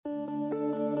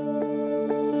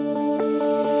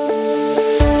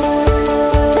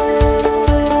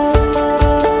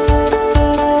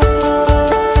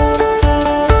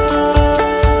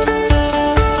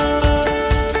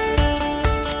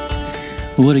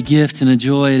a gift and a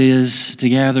joy it is to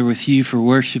gather with you for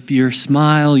worship. Your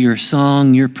smile, your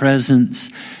song, your presence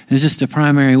is just a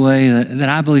primary way that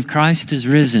I believe Christ is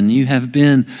risen. You have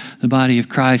been the body of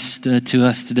Christ to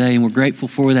us today, and we're grateful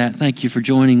for that. Thank you for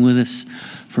joining with us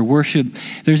for worship.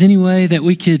 If there's any way that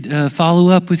we could follow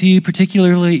up with you,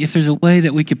 particularly if there's a way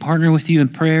that we could partner with you in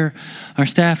prayer, our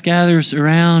staff gathers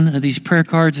around these prayer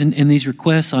cards and these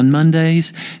requests on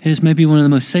Mondays. It is maybe one of the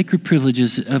most sacred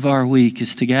privileges of our week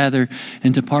is to gather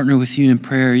and to partner with you in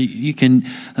prayer. You can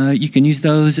use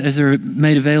those as they're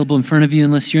made available in front of you.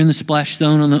 Unless you're in the splash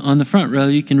zone on the front row,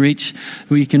 you can reach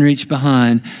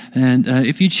behind. And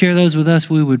if you'd share those with us,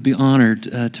 we would be honored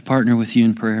to partner with you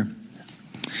in prayer.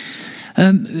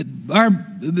 Our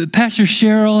Pastor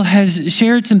Cheryl has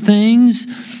shared some things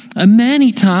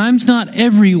many times, not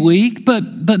every week, but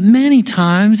many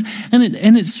times, and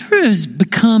it sort of has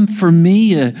become for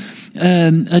me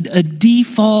a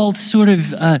default sort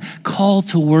of call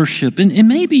to worship. And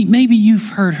maybe you've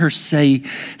heard her say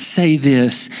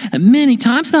this many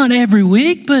times, not every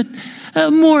week, but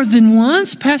more than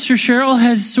once. Pastor Cheryl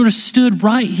has sort of stood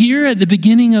right here at the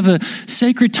beginning of a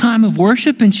sacred time of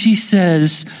worship, and she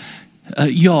says,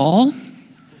 y'all,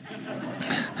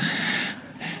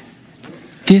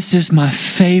 this is my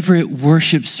favorite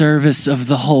worship service of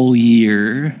the whole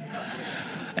year.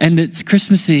 And it's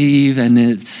Christmas Eve, and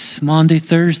it's Maundy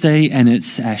Thursday, and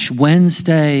it's Ash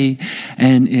Wednesday,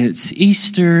 and it's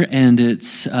Easter, and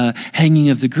it's hanging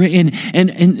of the grain,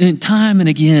 and time and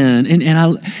again.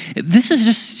 And this has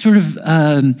just sort of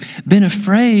been a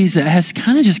phrase that has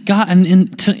kind of just gotten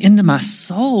into my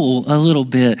soul a little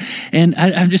bit. And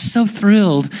I'm just so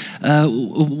thrilled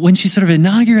when she sort of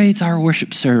inaugurates our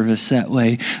worship service that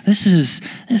way. This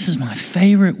is my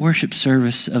favorite worship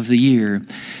service of the year,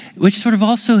 which sort of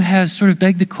also has sort of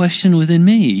begged the question within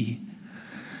me.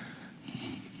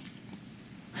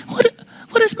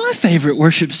 What is my favorite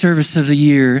worship service of the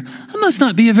year? I must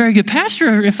not be a very good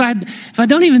pastor if I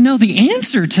don't even know the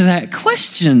answer to that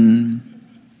question.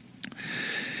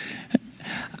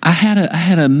 I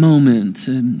had a moment,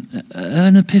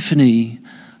 an epiphany,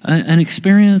 an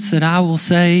experience that I will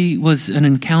say was an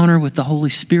encounter with the Holy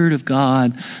Spirit of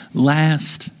God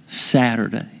last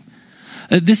Saturday.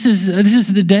 This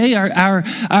is the day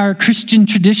our Christian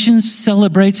tradition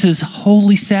celebrates as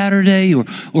Holy Saturday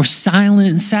or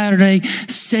Silent Saturday,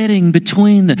 setting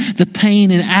between the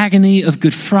pain and agony of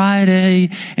Good Friday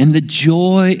and the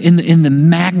joy in the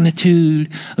magnitude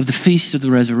of the Feast of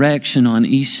the Resurrection on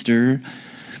Easter.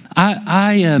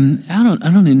 I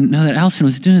don't even know that Allison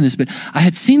was doing this, but I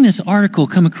had seen this article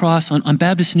come across on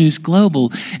Baptist News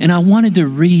Global, and I wanted to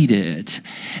read it.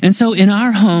 And so in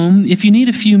our home, if you need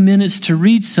a few minutes to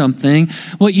read something,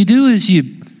 what you do is you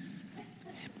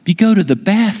go to the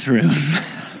bathroom.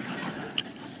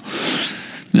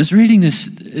 I was reading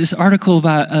this article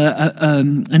about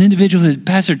an individual who has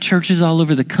pastored churches all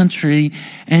over the country,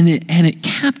 and it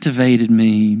captivated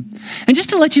me. And just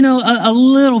to let you know a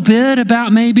little bit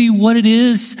about maybe what it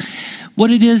is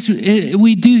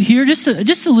we do here, just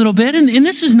a little bit. And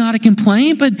this is not a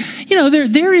complaint, but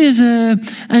there is an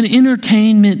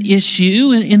entertainment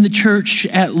issue in the church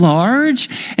at large,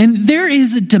 and there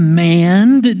is a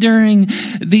demand during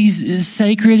these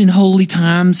sacred and holy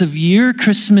times of year,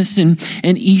 Christmas and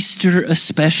Easter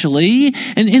especially,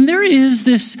 and there is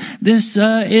this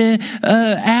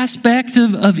aspect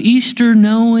of Easter,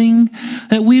 knowing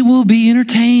that we will be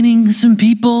entertaining some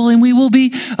people, and we will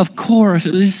be, of course,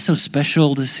 it is so special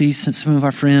to see some of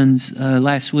our friends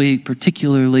last week,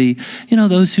 particularly,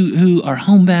 those who are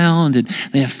homebound and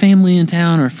they have family in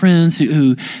town, or friends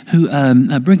who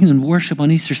bring them to worship on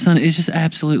Easter Sunday. It's just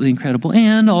absolutely incredible.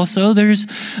 And also there's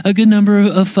a good number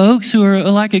of folks who are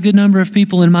like a good number of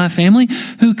people in my family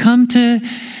who come to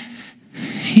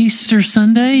Easter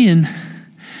Sunday, and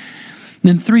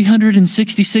then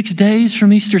 366 days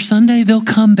from Easter Sunday, they'll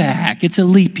come back. It's a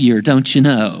leap year, don't you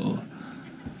know?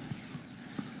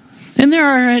 And there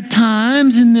are at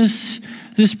times in this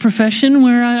profession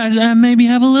where I maybe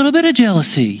have a little bit of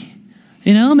jealousy,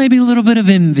 maybe a little bit of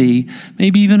envy,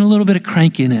 maybe even a little bit of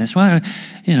crankiness. Why,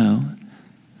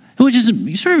 which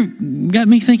is sort of got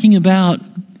me thinking about.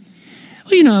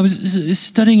 I was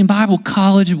studying in Bible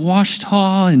college at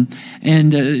Ouachita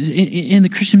and in the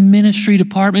Christian ministry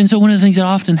department. And so one of the things that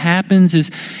often happens is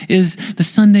the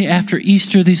Sunday after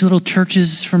Easter, these little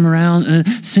churches from around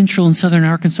central and southern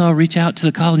Arkansas reach out to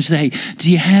the college and say, hey, do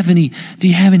you have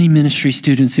any ministry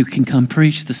students who can come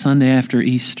preach the Sunday after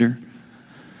Easter?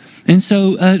 And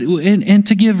so, and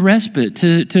to give respite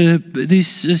to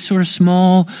these sort of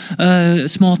small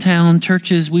town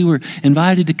churches, we were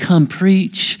invited to come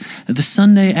preach the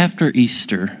Sunday after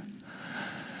Easter.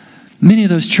 Many of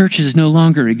those churches no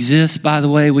longer exist, by the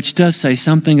way, which does say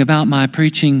something about my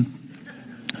preaching.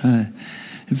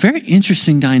 Very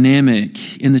interesting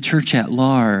dynamic in the church at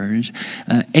large.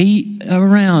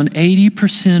 Around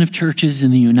 80% of churches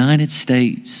in the United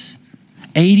States,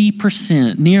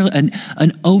 80%, nearly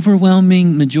an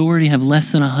overwhelming majority, have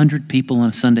less than 100 people on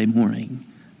a Sunday morning.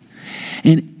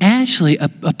 And actually, a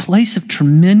place of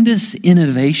tremendous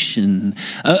innovation,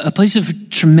 a place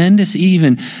of tremendous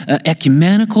even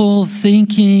ecumenical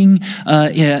thinking,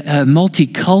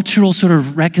 multicultural sort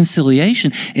of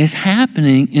reconciliation is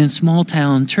happening in small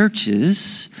town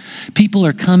churches. People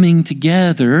are coming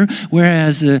together,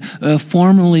 whereas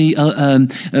formerly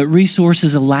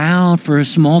resources allowed for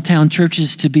small town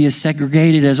churches to be as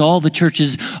segregated as all the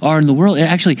churches are in the world.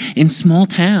 Actually, in small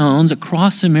towns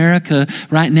across America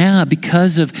right now, because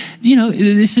of,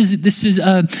 this is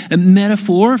a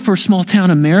metaphor for small town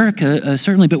America,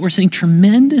 certainly, but we're seeing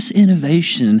tremendous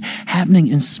innovation happening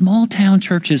in small town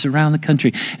churches around the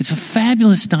country. It's a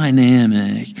fabulous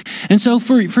dynamic. And so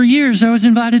for years, I was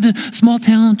invited to small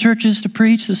town churches to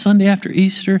preach the Sunday after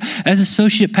Easter. As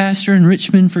associate pastor in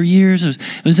Richmond for years,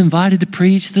 I was invited to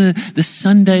preach the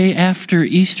Sunday after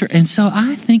Easter. And so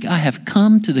I think I have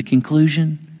come to the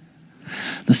conclusion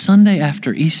the Sunday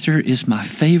after Easter is my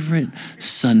favorite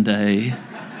Sunday.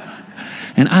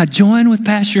 And I join with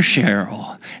Pastor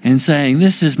Cheryl in saying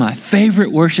this is my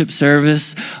favorite worship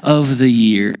service of the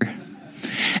year.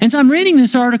 And so I'm reading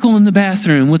this article in the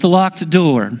bathroom with a locked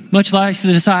door, much like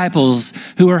the disciples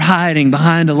who are hiding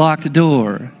behind a locked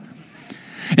door.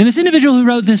 And this individual who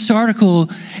wrote this article,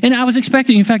 and I was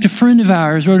expecting, in fact, a friend of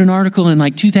ours wrote an article in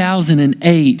like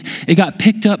 2008. It got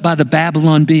picked up by the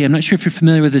Babylon Bee. I'm not sure if you're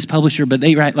familiar with this publisher, but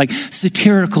they write like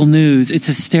satirical news. It's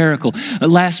hysterical.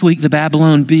 Last week, the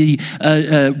Babylon Bee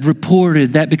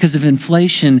reported that because of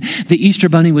inflation, the Easter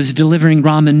Bunny was delivering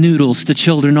ramen noodles to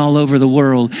children all over the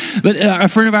world. But a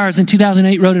friend of ours in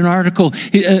 2008 wrote an article,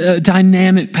 a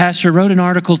dynamic pastor wrote an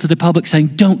article to the public saying,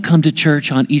 don't come to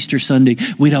church on Easter Sunday.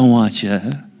 We don't want you.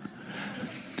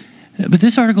 But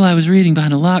this article I was reading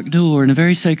behind a locked door in a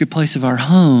very sacred place of our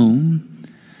home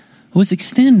was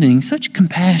extending such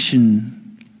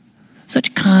compassion,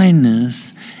 such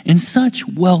kindness, and such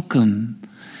welcome,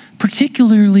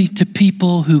 particularly to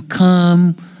people who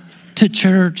come to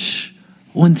church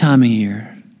one time a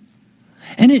year.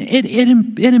 And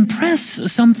it impressed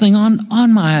something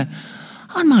on my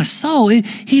soul.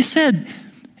 He said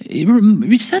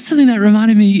something that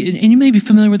reminded me, and you may be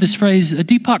familiar with this phrase,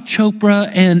 Deepak Chopra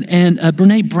and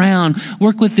Brene Brown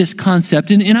work with this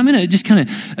concept. And I'm going to just kind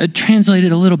of translate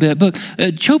it a little bit. But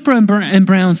Chopra and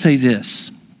Brown say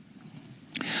this: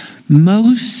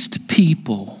 most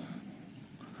people,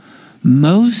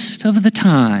 most of the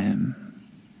time,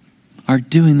 are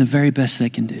doing the very best they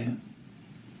can do.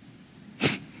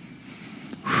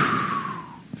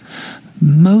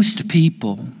 Most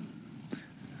people,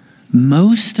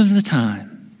 most of the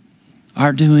time,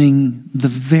 are doing the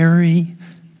very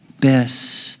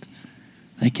best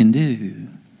they can do.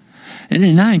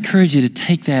 And I encourage you to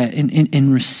take that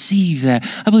and receive that.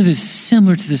 I believe it's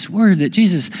similar to this word that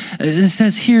Jesus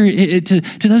says here to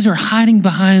those who are hiding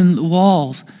behind the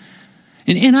walls.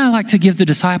 And I like to give the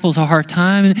disciples a hard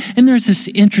time. And there's this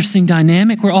interesting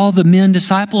dynamic where all the men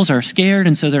disciples are scared,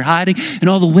 and so they're hiding. And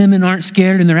all the women aren't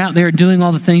scared, and they're out there doing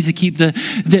all the things to keep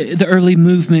the early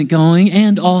movement going.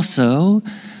 And also,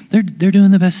 they're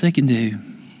doing the best they can do.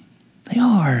 They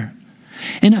are.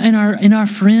 And our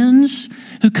friends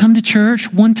who come to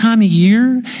church one time a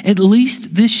year, at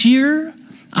least this year,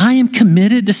 I am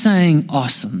committed to saying,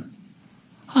 awesome.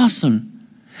 Awesome.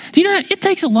 Do you know, it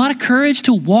takes a lot of courage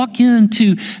to walk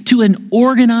into an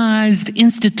organized,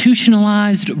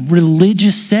 institutionalized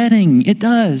religious setting. It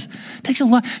does. It takes a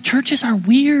lot. Churches are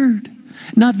weird.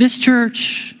 Not this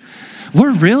church.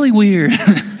 We're really weird.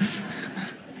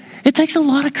 It takes a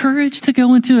lot of courage to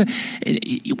go into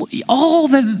all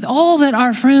that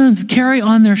our friends carry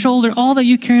on their shoulder, all that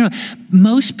you carry on.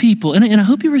 Most people, and I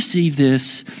hope you receive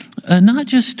this, not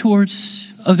just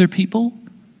towards other people,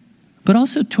 but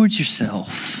also towards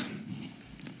yourself.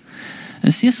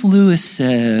 And C.S. Lewis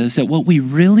says that what we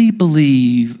really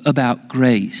believe about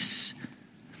grace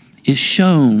is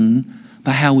shown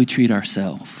by how we treat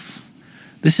ourselves.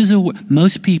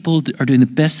 Most people are doing the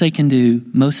best they can do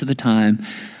most of the time.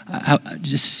 I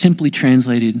just simply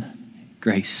translated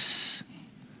grace.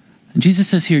 And Jesus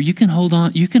says here, you can hold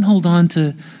on to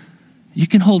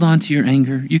your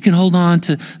anger. You can hold on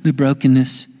to the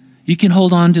brokenness. You can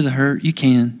hold on to the hurt. You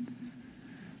can.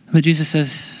 But Jesus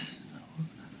says,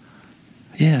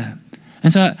 yeah.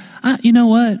 And so, you know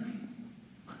what?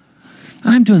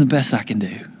 I'm doing the best I can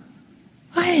do.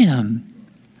 I am.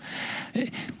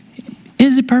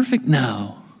 Is it perfect?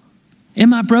 No.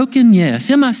 Am I broken? Yes.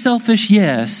 Am I selfish?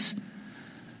 Yes.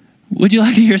 Would you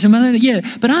like to hear some other? Yeah.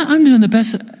 But I'm doing the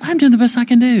best. I'm doing the best I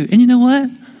can do. And you know what?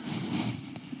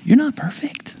 You're not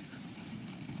perfect.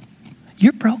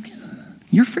 You're broken.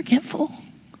 You're forgetful.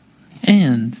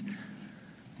 And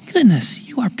goodness,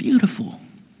 you are beautiful.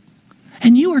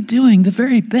 And you are doing the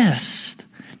very best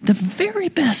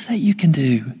that you can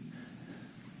do.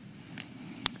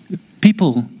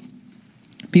 People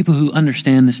who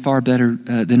understand this far better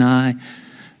than I,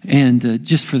 and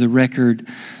just for the record,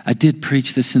 I did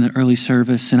preach this in the early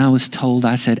service, and I was told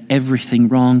I said everything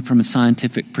wrong from a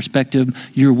scientific perspective.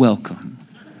 You're welcome.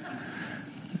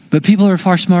 But people who are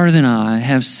far smarter than I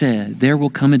have said there will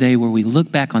come a day where we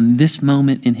look back on this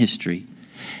moment in history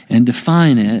and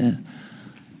define it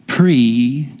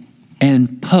pre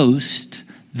and post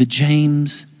the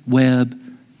James Webb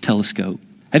Telescope.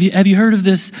 Have you heard of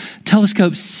this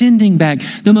telescope sending back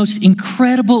the most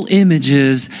incredible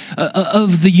images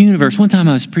of the universe? One time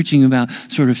I was preaching about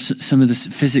sort of some of this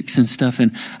physics and stuff,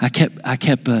 and I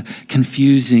kept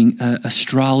confusing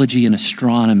astrology and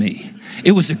astronomy.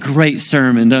 It was a great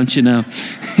sermon, don't you know?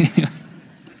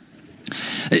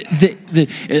 the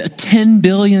 $10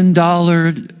 billion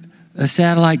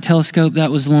satellite telescope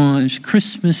that was launched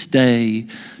Christmas Day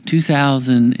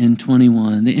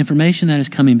 2021. The information that is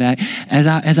coming back, as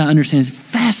I understand, is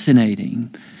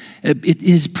fascinating. It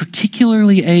is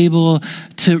particularly able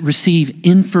to receive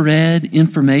infrared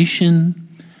information.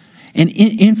 And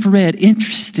infrared,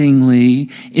 interestingly,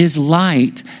 is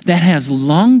light that has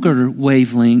longer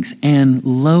wavelengths and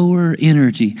lower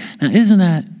energy. Now, isn't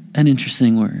that an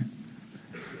interesting word?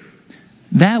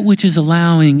 That which is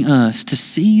allowing us to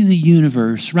see the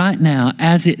universe right now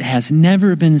as it has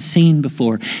never been seen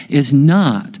before is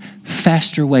not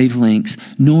faster wavelengths,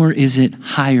 nor is it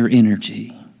higher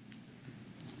energy.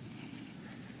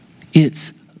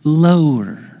 It's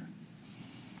lower.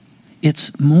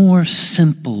 It's more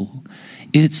simple.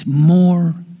 It's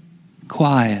more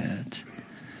quiet.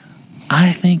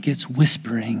 I think it's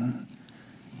whispering,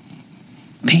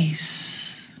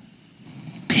 peace,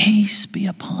 peace be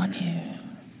upon you.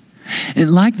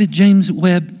 And like the James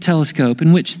Webb Telescope,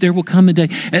 in which there will come a day,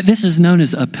 this is known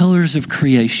as pillars of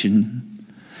creation.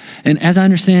 And as I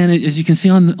understand it, as you can see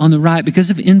on the right, because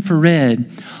of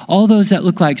infrared, all those that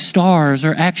look like stars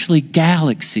are actually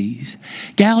galaxies.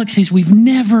 Galaxies we've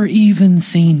never even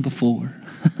seen before.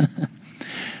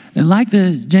 And like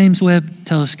the James Webb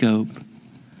Telescope,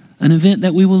 an event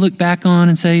that we will look back on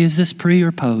and say, is this pre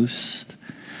or post?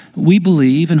 We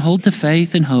believe and hold to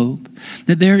faith and hope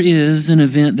that there is an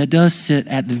event that does sit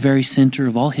at the very center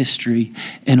of all history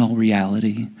and all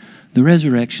reality, the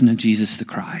resurrection of Jesus the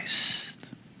Christ.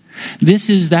 This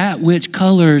is that which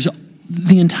colors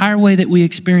the entire way that we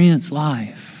experience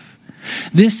life.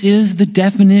 This is the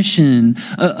definition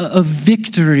of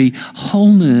victory,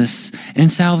 wholeness, and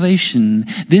salvation.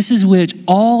 This is which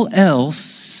all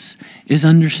else is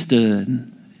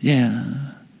understood. Yeah.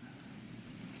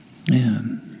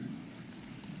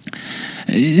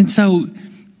 And so,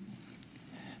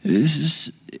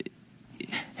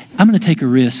 I'm going to take a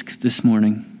risk this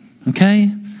morning,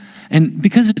 okay? And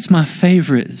because it's my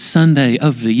favorite Sunday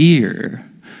of the year,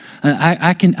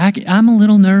 I'm a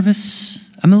little nervous.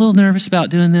 I'm a little nervous about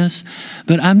doing this,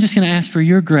 but I'm just going to ask for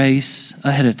your grace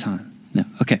ahead of time. No,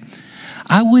 okay.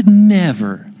 I would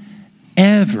never,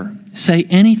 ever say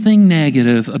anything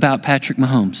negative about Patrick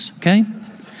Mahomes, okay?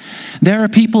 There are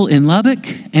people in Lubbock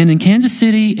and in Kansas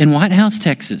City and White House,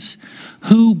 Texas,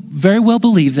 who very well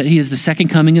believe that he is the second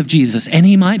coming of Jesus, and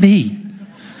he might be.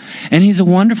 And he's a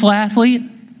wonderful athlete.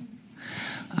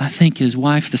 I think his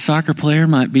wife, the soccer player,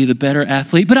 might be the better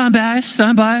athlete, but I'm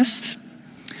biased.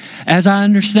 As I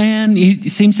understand, he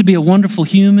seems to be a wonderful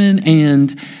human,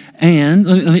 and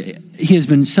he has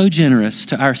been so generous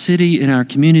to our city and our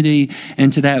community,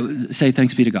 and to that, say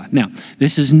thanks be to God. Now,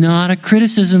 this is not a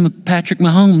criticism of Patrick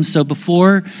Mahomes, so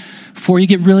before you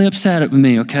get really upset at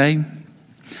me, okay?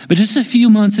 But just a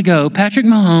few months ago, Patrick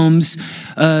Mahomes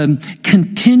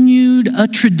continued a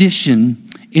tradition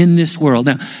in this world.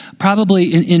 Now,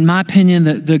 probably, in my opinion,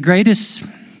 the greatest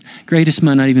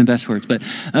might not even best words, but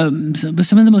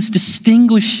some of the most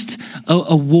distinguished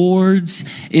awards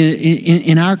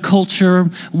in our culture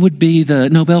would be the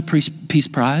Nobel Peace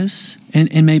Prize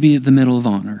and maybe the Medal of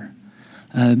Honor.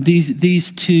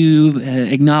 These two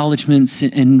acknowledgments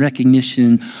and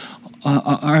recognition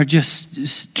are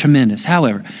just tremendous.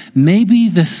 However, maybe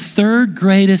the third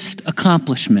greatest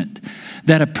accomplishment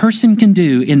that a person can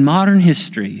do in modern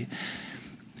history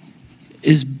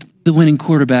is the winning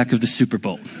quarterback of the Super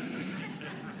Bowl.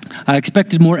 I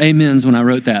expected more amens when I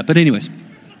wrote that. But anyways,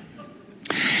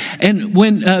 And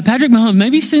when Patrick Mahomes,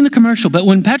 maybe you've seen the commercial, but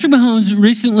when Patrick Mahomes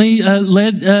recently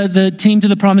led the team to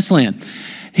the Promised Land,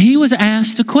 he was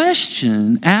asked a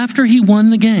question after he won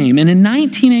the game. And in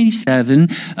 1987,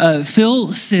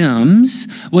 Phil Simms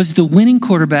was the winning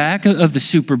quarterback of the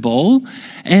Super Bowl.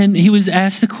 And he was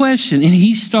asked a question, and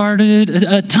he started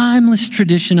a timeless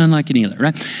tradition unlike any other,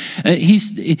 right? He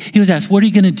was asked, what are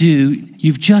you going to do?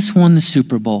 You've just won the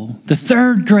Super Bowl, the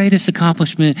third greatest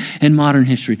accomplishment in modern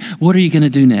history. What are you going to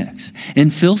do next?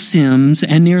 And Phil Simms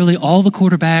and nearly all the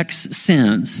quarterbacks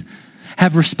since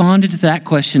have responded to that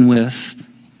question with,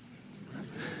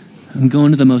 I'm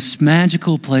going to the most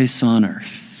magical place on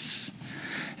earth.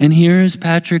 And here's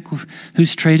Patrick,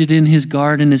 who's traded in his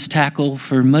guard and his tackle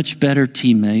for much better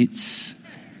teammates.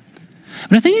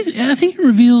 But I think it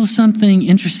reveals something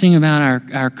interesting about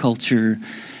our culture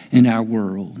and our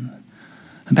world.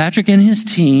 And Patrick and his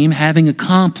team, having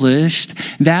accomplished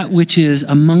that which is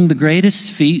among the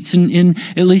greatest feats in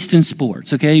at least in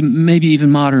sports, okay, maybe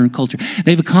even modern culture,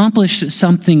 they've accomplished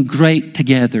something great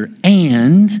together.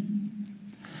 And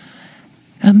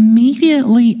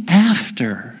immediately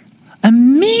after,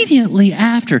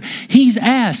 he's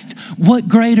asked, what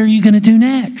great are you going to do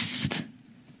next?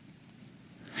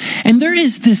 And there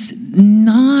is this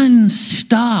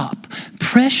non-stop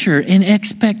pressure and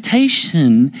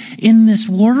expectation in this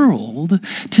world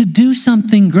to do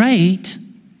something great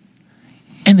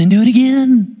and then do it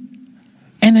again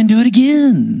and then do it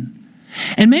again.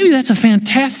 And maybe that's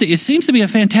it seems to be a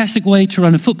fantastic way to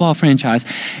run a football franchise.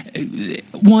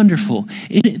 Wonderful.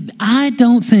 I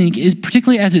don't think,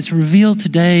 particularly as it's revealed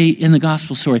today in the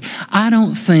gospel story, I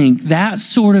don't think that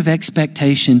sort of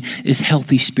expectation is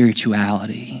healthy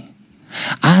spirituality.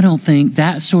 I don't think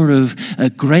that sort of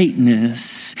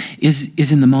greatness is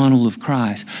in the model of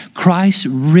Christ. Christ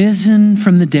risen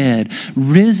from the dead,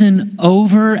 risen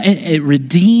over,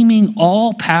 redeeming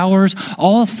all powers,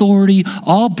 all authority,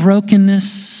 all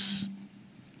brokenness.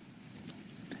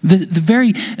 The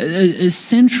very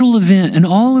central event in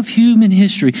all of human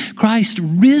history, Christ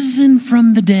risen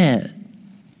from the dead,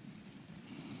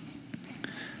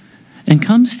 and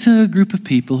comes to a group of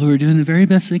people who are doing the very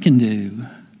best they can do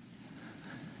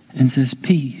and says,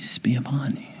 peace be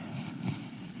upon you.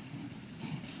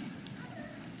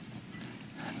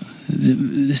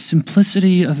 The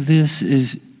simplicity of this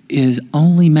is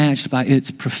only matched by its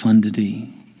profundity.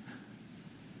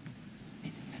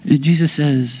 Jesus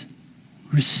says,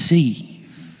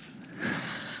 receive.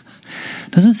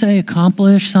 Doesn't say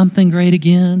accomplish something great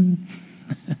again.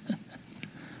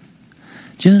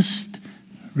 Just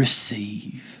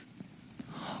receive.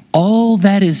 All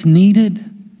that is needed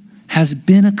has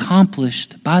been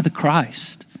accomplished by the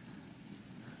Christ,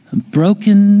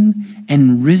 broken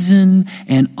and risen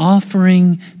and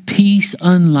offering peace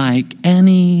unlike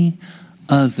any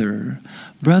other.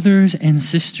 Brothers and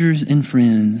sisters and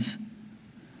friends,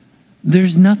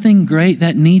 there's nothing great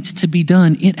that needs to be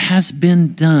done. It has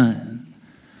been done.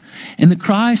 And the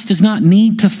Christ does not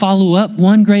need to follow up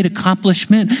one great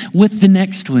accomplishment with the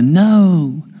next one.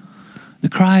 No, the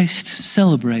Christ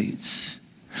celebrates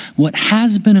what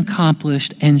has been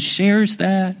accomplished and shares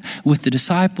that with the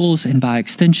disciples, and by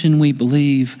extension, we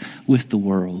believe, with the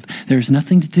world. There's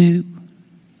nothing to do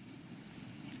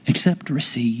except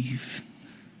receive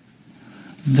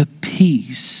the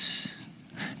peace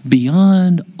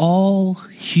beyond all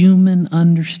human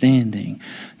understanding.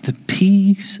 The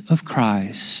peace of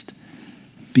Christ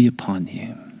be upon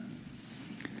you.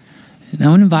 And I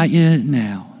want to invite you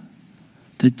now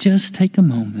to just take a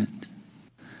moment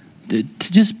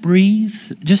to just breathe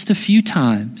just a few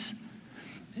times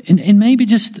and maybe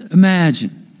just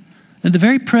imagine that the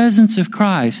very presence of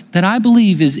Christ that I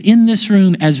believe is in this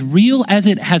room, as real as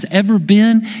it has ever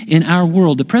been in our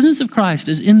world. The presence of Christ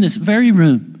is in this very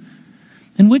room.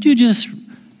 And would you just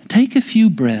take a few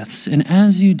breaths, and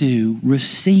as you do,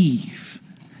 receive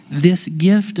this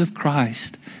gift of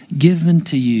Christ given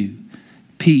to you.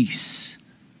 Peace,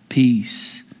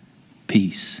 peace,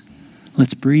 peace.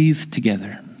 Let's breathe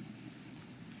together.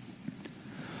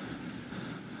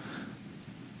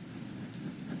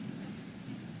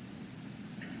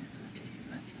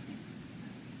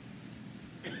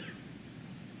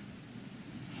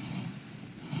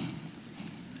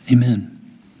 Amen.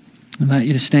 I invite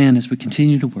you to stand as we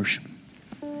continue to worship.